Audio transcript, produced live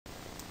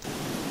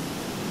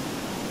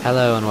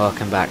Hello and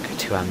welcome back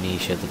to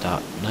Amnesia, the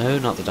Dark... No,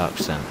 not the Dark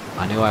Descent.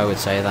 I knew I would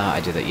say that.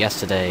 I did it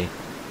yesterday.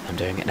 I'm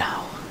doing it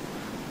now.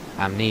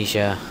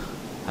 Amnesia,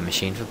 a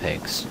machine for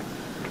pigs.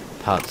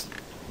 Part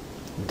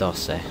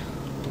 12.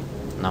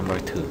 Number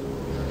 2.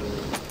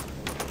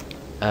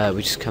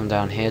 We just come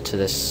down here to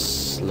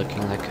this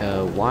looking like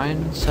a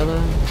wine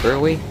cellar?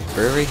 Brewery?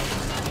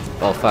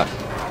 Oh fuck.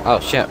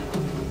 Oh shit.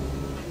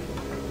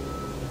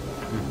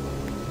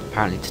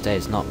 Apparently today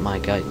is not my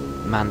guy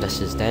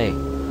Mandus's day.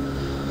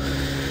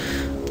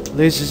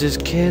 Loses his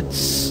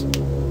kids,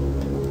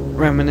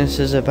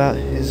 reminisces about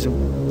his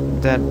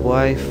dead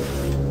wife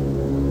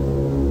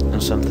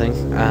or something,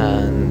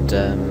 and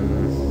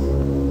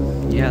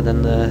yeah,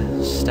 then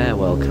the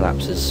stairwell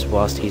collapses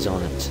whilst he's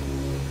on it.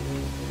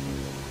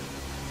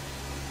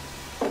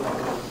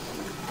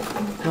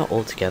 Not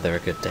altogether a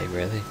good day,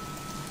 really.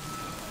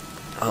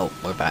 Oh,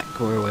 we're back,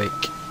 we're awake.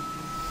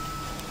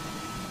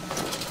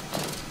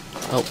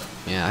 Oh,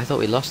 yeah, I thought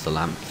we lost the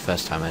lamp the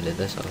first time I did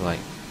this. I was like,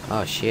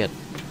 oh shit.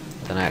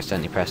 Then I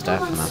accidentally pressed F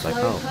and I was like,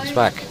 oh, it's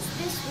back.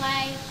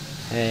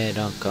 Hey,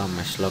 don't come,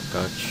 my slug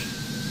coach.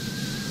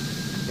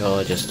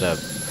 You're just a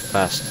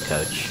fast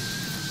coach.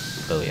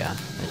 Oh yeah.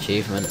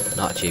 Achievement,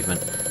 not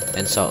achievement.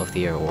 Insult of the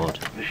Year award.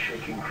 The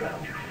shaking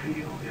ground you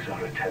feel is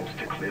our attempt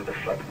to clear the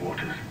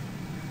floodwaters.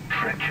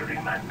 Treachery,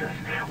 Mandus.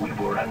 We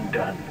were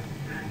undone.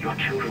 Your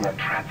children are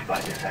trapped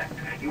by this act.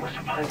 You must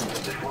find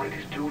them before it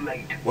is too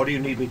late. What do you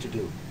need me to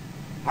do?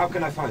 How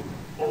can I find them?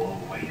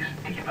 Always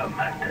deeper,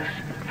 Mandus.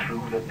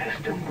 Through the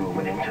piston room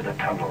and into the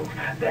tunnels.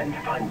 Then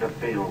find the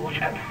bilge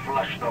and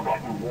flush the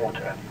rotten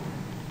water.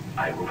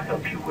 I will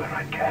help you where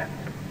I can.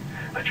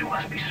 But you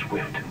must be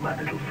swift, my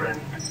little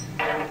friend.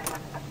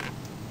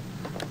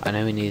 I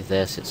know we need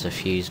this. It's a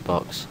fuse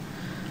box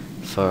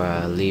for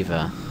a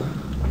lever.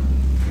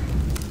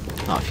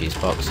 Not a fuse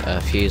box.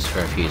 A fuse for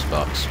a fuse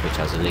box, which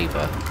has a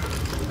lever.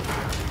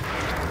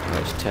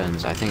 Which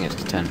turns, I think it's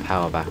to turn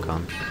power back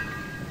on.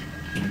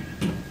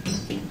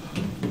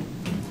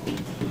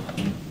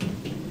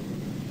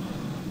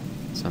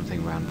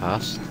 Something ran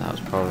past. That was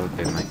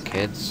probably my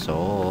kids,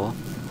 or...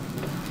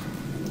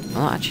 I'm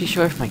not actually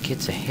sure if my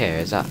kids are here.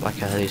 Is that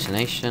like a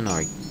hallucination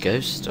or a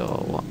ghost or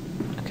what?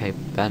 Okay,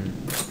 Ben.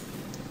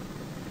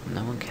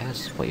 No one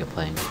cares what you're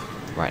playing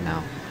right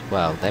now.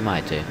 Well, they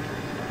might do.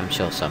 I'm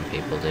sure some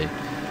people do.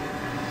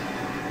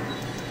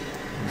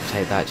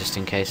 Take that just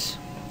in case.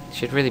 You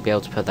should really be able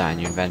to put that in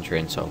your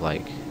inventory and sort of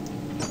like...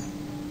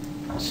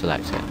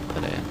 select it and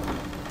put it in.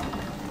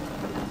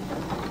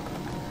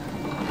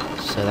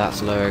 So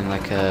that's lowering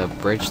like a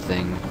bridge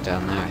thing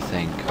down there, I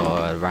think, or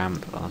a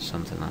ramp or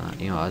something like that.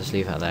 You know, I'll just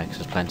leave that there because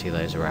there's plenty of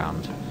those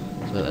around.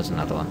 So there's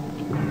another one.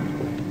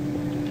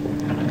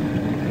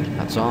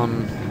 That's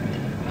on.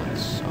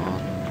 That's on.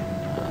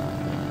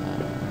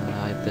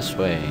 This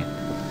way.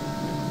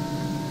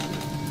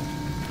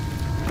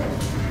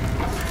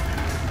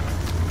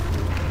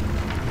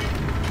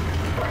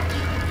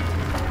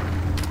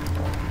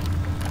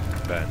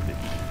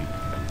 Bandaged feet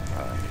and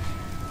eyes,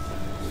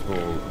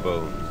 small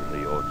bones in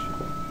the orchard.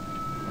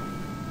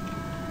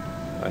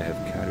 I have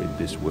carried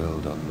this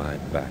world on my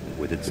back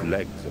with its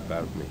legs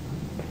about me.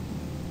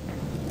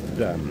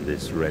 Damn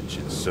this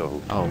wretched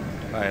soul. Oh.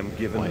 I am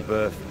given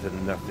birth to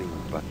nothing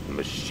but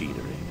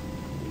machinery.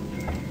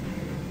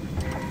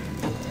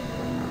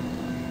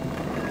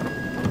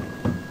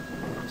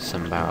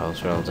 Some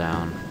barrels roll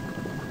down.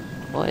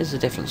 What is the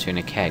difference between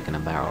a keg and a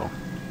barrel?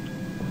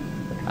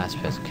 I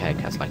suppose a keg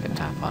has like a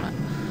tap on it.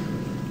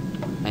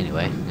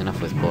 Anyway,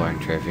 enough with boring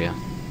trivia.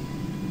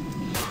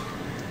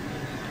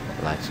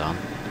 Lights on.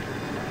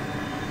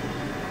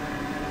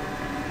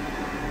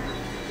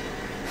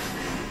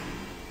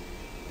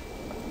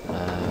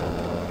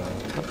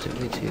 What did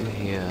we do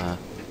here?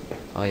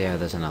 Oh yeah,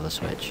 there's another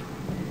switch.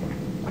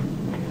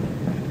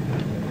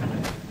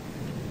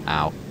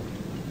 Ow.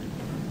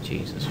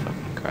 Jesus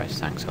fucking Christ,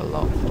 thanks a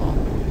lot for...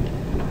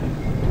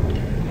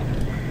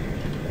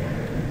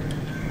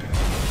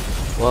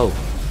 Whoa.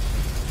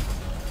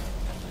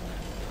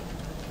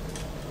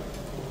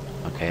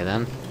 Okay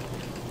then.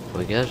 Are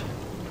we good?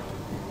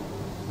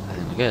 I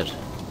think we're good.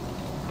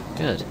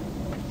 Good.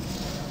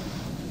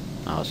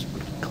 Oh, it's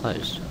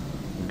closed.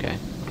 Okay.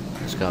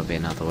 There's gotta be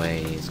another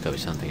way, there's gotta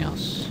be something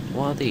else.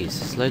 What are these?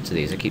 There's loads of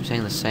these. I keep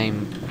saying the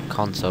same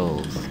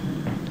console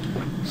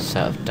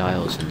set of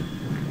dials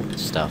and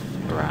stuff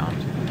around.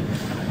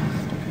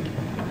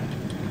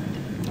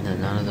 No,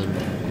 none of them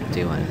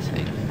do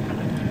anything.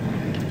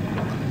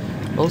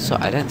 Also,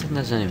 I don't think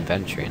there's an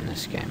inventory in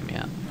this game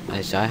yet.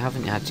 I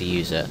haven't had to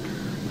use it.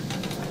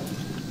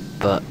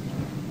 But,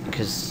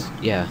 because,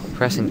 yeah,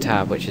 pressing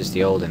tab, which is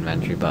the old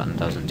inventory button,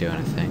 doesn't do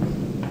anything.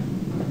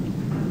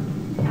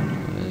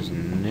 There's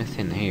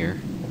nothing here.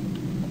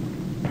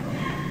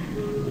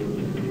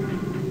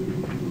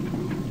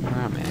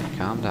 Alright, man,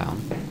 calm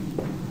down.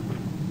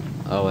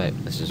 Oh wait,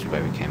 this is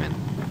where we came in.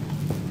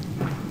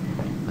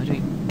 Where do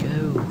we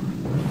go?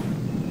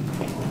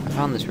 I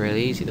found this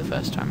really easy the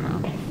first time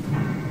around.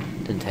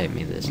 Didn't take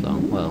me this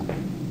long. Well,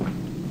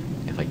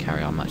 if I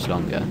carry on much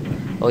longer.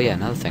 Oh yeah,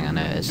 another thing I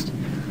noticed.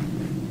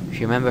 If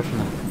you remember from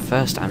the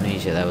first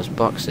Amnesia, there was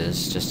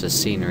boxes just as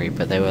scenery,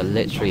 but they were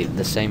literally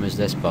the same as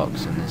this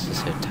box, and this is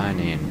so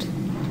tiny, and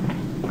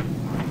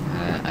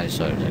I just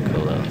thought it was a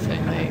cool little thing.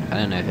 I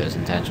don't know if it was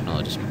intentional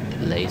or just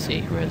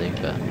lazy, really,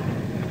 but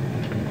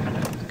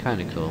it's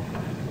kind of cool.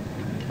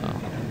 Oh,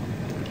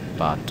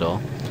 barred door.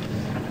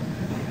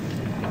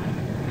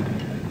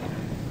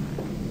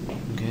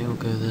 Okay, we'll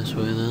go this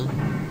way then.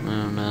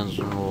 And that's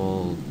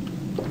all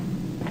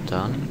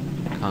done.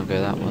 Can't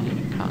go that way.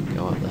 Can't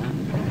go up there.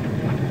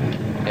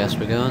 Guess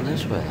we're going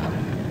this way then.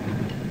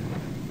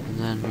 And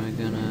then we're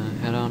gonna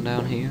head on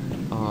down here,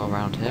 or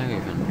around here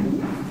even.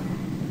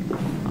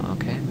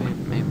 Okay,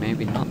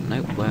 maybe not.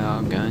 Nope, we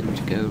are going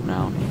to go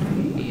round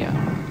here.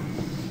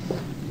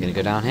 We're gonna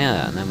go down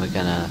here, and then we're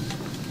gonna...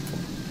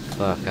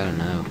 Fuck, I don't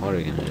know. What are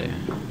we gonna do?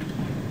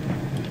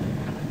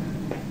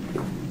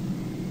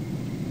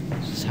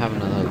 Just have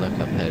another look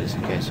up here, just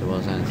in case there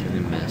was anything we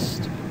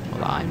missed.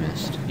 Well, that I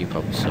missed. You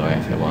probably saw it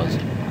if it was.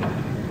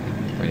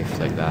 Really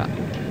flick that.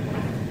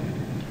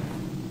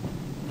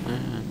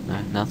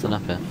 No, nothing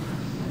up here.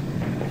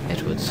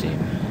 It would seem.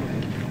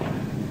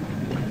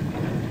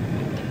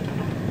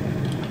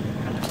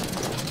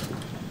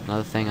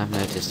 Another thing I've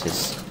noticed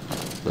is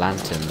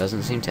lantern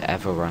doesn't seem to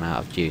ever run out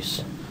of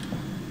juice.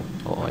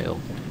 Or oil.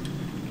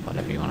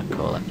 Whatever you want to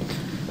call it.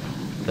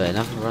 But it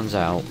never runs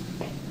out.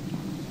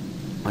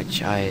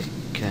 Which I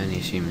can only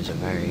assume is a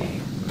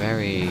very,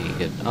 very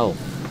good... Oh!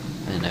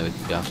 I didn't know we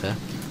could go up here.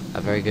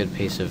 A very good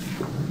piece of...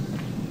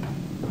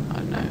 I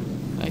don't know.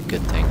 A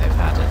good thing they've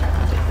added.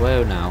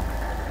 Whoa now.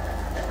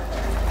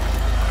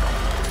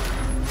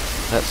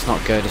 Let's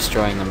not go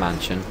destroying the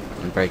mansion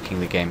and breaking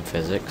the game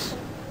physics.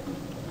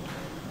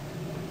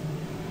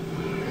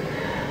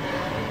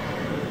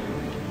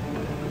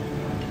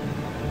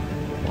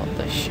 What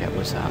the shit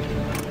was that?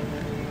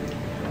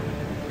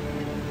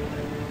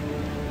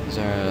 Is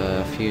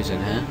there a fuse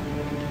in here?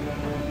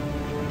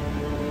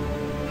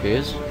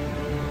 Fuse?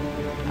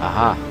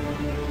 Aha!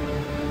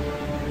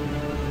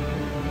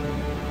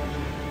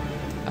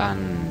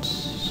 And...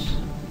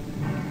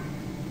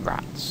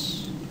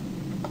 rats.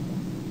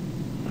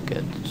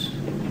 Good.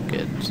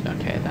 Good.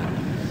 Okay then.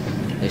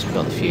 At least we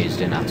got the fuse,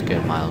 didn't have to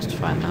go miles to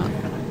find that.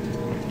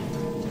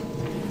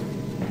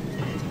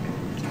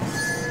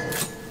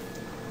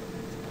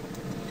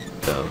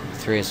 So,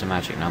 3 is a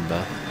magic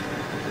number. I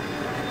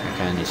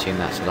can only assume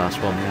that's the last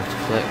one we have to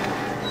flick.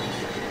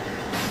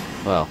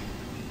 Well,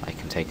 I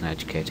can take an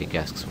educated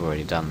guess because I've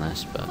already done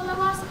this, but...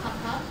 Follow us,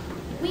 Papa.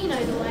 We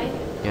know the way.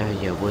 Yeah,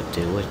 you would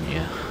do, wouldn't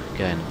you?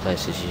 Going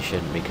places you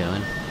shouldn't be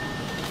going.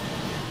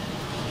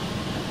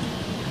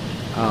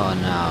 Oh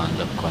no, and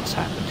look what's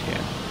happened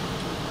here.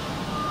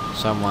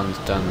 Someone's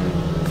done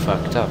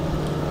fucked up.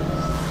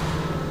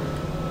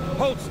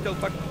 Hold still,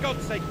 for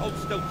God's sake, hold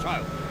still,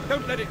 child.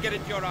 Don't let it get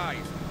into your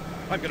eyes.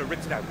 I'm gonna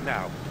rinse it out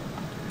now.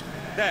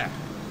 There.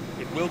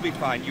 It will be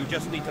fine. You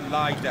just need to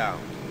lie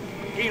down.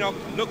 Enoch,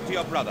 look to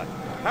your brother.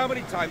 How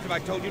many times have I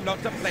told you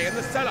not to play in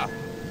the cellar?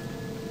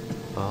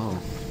 Oh.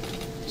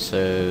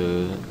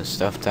 So, the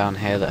stuff down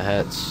here that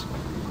hurts,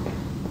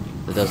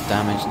 that does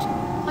damage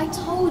I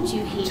told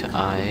you he to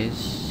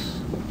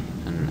eyes,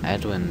 and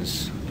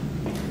Edwin's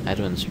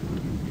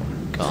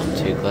gone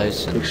too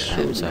close and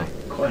hurt himself.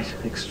 Quite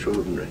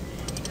extraordinary.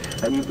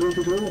 And you built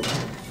it all.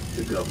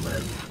 Good job,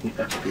 man.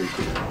 Yeah,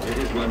 It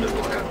is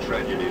wonderful how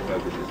tragedy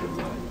focuses in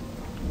life.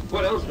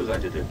 What else was I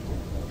to do?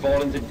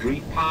 Fall into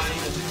grief, pine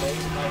and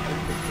pain like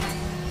this?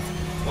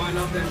 Why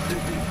not then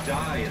simply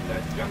die in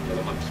that jungle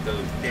amongst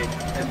those dead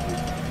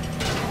temples?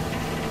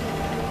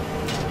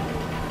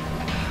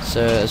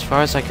 So, as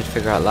far as I could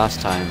figure out last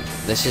time,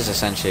 this is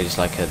essentially just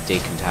like a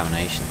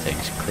decontamination thing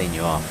to clean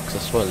you off, because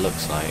that's what it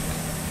looks like.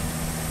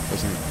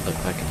 Doesn't look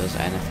like it does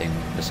anything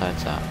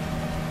besides that.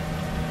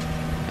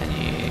 And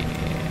you...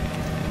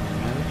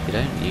 no, you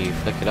don't. You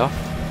flick it off.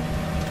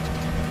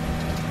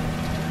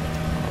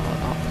 Or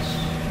not.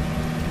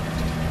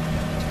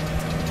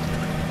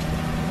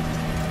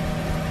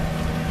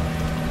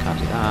 Can't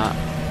do that.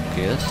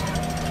 Do this.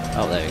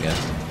 Oh, there we go.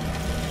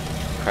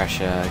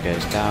 Pressure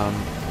goes down.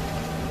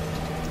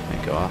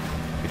 Make it off.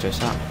 We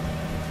twist that.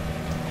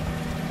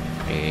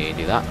 We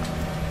do that.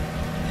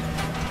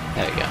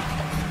 There we go.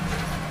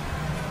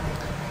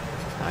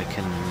 I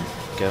can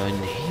go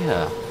in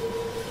here.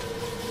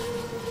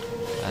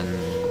 And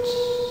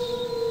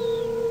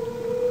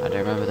I don't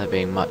remember there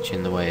being much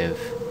in the way of...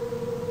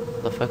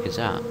 what the fuck is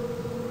that? Is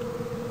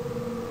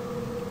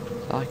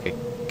that like a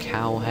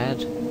cow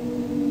head?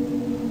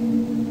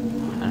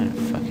 I don't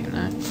fucking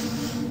know.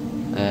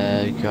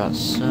 We go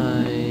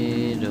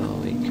outside, or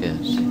we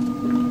could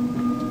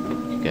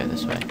go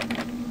this way.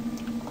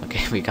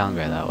 Okay, we can't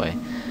go that way.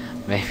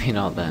 Maybe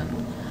not then.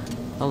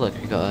 Oh look,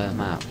 we got a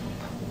map.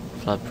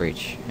 Flood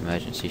breach,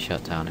 emergency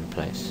shutdown in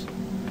place.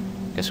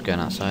 Guess we're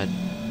going outside.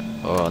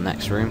 Or our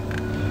next room.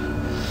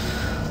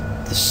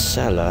 The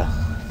cellar.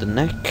 The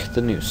neck,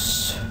 the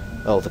noose.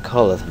 Oh, the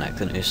collar, the neck,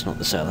 the noose, not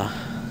the cellar.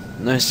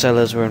 No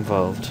cellars were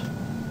involved.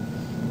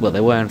 Well, they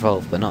were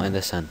involved, but not in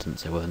this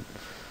sentence, they weren't.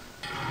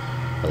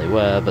 Well, they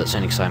were, but it's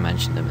only because I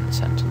mentioned them in the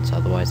sentence,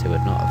 otherwise they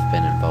would not have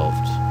been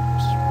involved.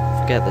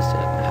 Just forget this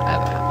ever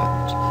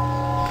happened.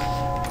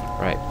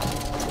 Right.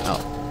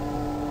 Oh.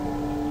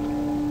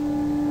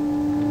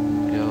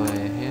 Go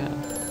away here.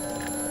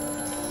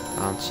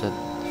 Answer the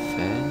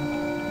phone.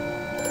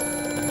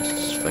 Let's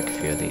just flick a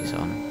few of these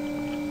on.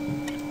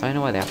 I don't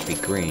know why they have to be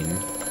green,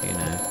 you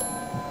know.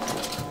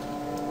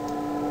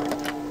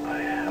 I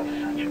have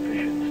such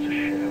visions to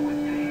share with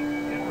thee.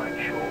 It might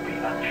sure be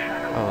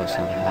unshackled. Oh, it's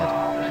in the head.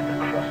 Harvest the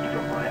crust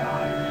from my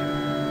eyes.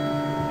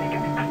 Make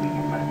me clean,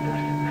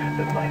 Mandus,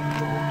 that my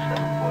thoughts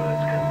and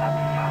words can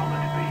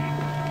unfouled be.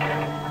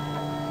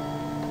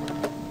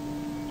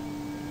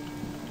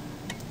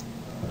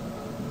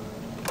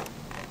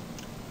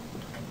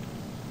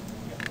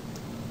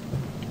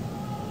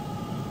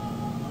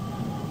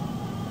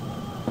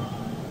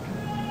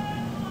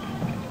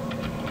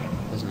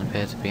 Doesn't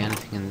appear to be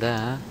anything in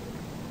there.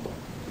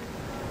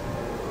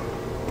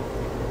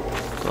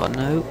 Got a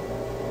note.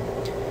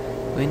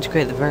 We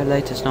integrate the very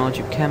latest knowledge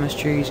of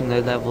chemistry using low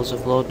levels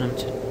of laudanum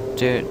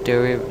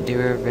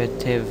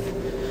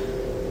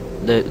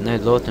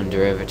laudanum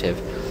derivative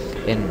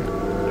in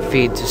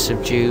feed to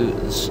subdue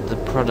the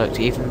product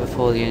even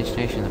before the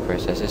initiation of the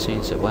process. This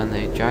means that when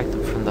they drag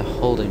them from the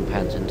holding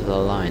pens into the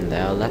line, they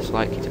are less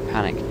likely to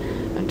panic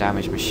and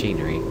damage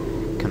machinery,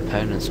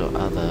 components or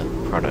other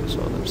products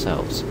or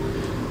themselves.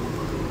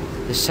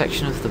 This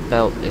section of the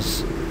belt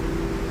is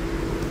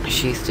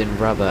sheathed in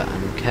rubber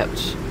and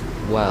kept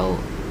well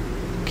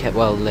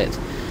lit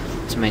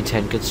to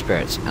maintain good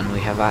spirits, and we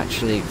have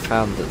actually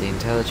found that the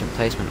intelligent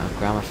placement of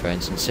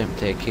gramophones and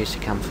simply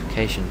acoustic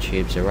amplification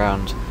tubes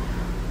around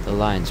the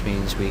lines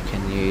means we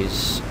can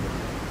use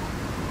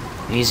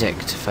music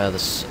to further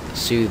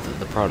soothe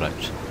the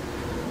product.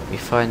 We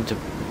find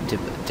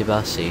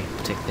Debussy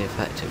particularly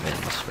effective in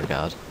this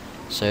regard.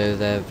 So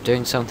they're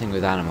doing something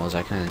with animals.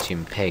 I can only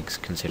assume pigs,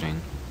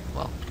 considering,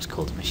 well, it's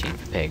called a machine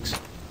for pigs.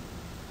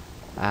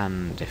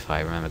 And if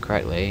I remember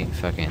correctly,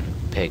 fucking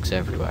pigs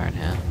everywhere in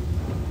here.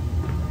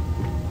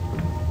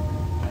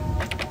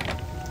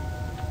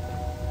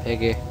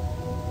 Piggy.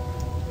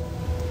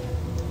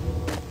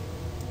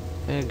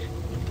 Pig.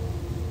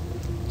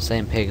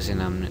 Same pigs in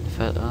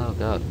oh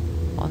god.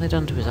 What have they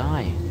done to his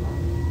eye?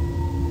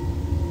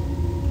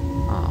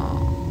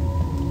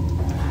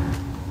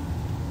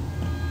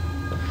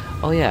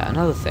 Oh yeah,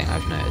 another thing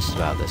I've noticed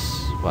about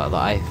this, well, that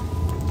I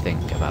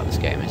think about this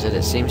game, is that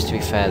it seems to be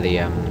fairly,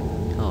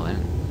 oh, I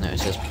didn't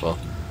notice this before.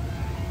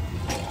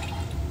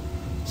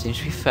 It seems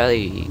to be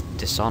fairly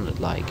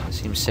Dishonored-like. It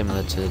seems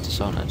similar to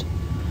Dishonored.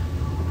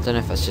 I don't know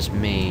if that's just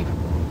me,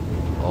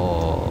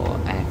 or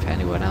if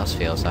anyone else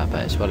feels that,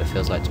 but it's what it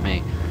feels like to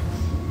me.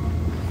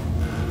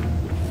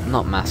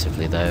 Not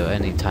massively though,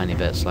 only tiny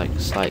bits, like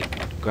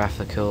slight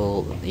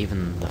graphical,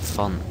 even the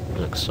font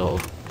looks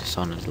sort of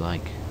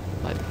Dishonored-like.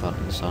 Like the font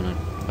in Dishonored.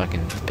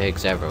 Fucking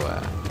pigs everywhere.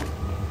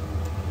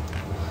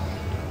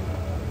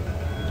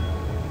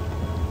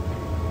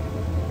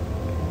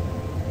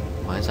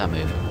 Why is that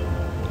moving?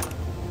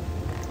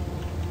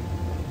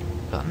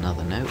 Got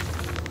another note.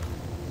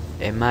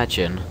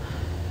 Imagine.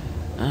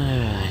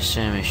 I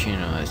say a machine,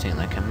 I think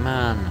like a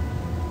man.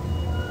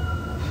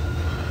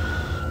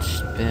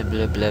 Just blah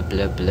blah blah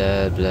blah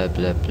blah blah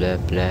blah blah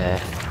blah.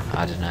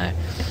 I don't know.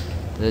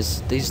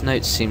 These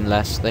notes seem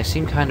they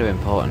seem kind of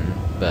important,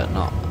 but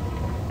not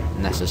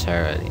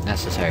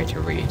necessary to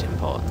read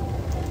important.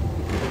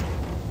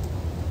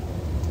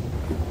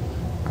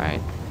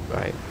 Right.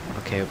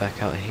 Okay, we're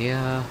back out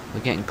here. We're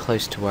getting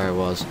close to where I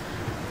was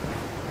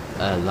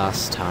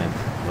last time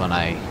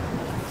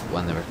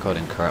when the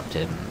recording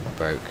corrupted and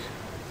broke.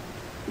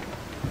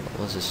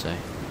 What does this say?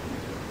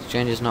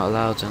 Strangers not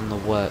allowed on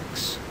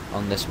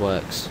this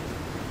works.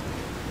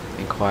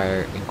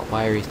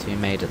 Inquiries to be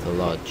made at the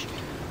lodge.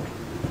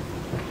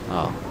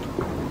 Oh.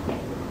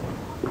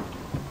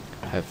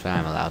 Hopefully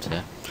I'm allowed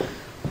here.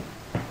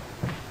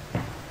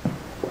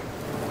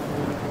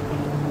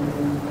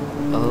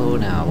 Oh,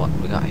 now what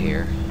we got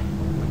here?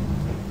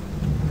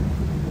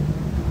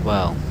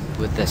 Well,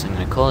 with this I'm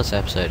going to call this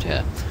episode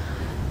here,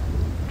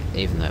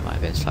 even though it might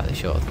have been slightly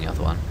shorter than the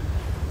other one.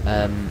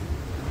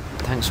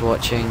 Thanks for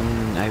watching,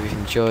 I hope you've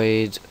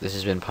enjoyed. This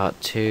has been part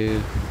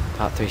 2.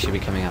 Part 3 should be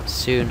coming up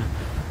soon,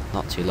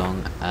 not too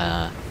long.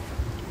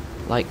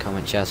 Like,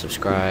 comment, share,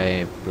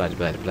 subscribe, blah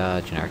blah blah,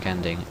 generic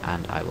ending,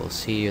 and I will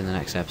see you in the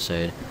next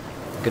episode.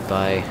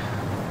 Goodbye,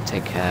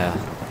 take care,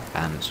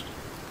 and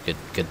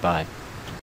goodbye.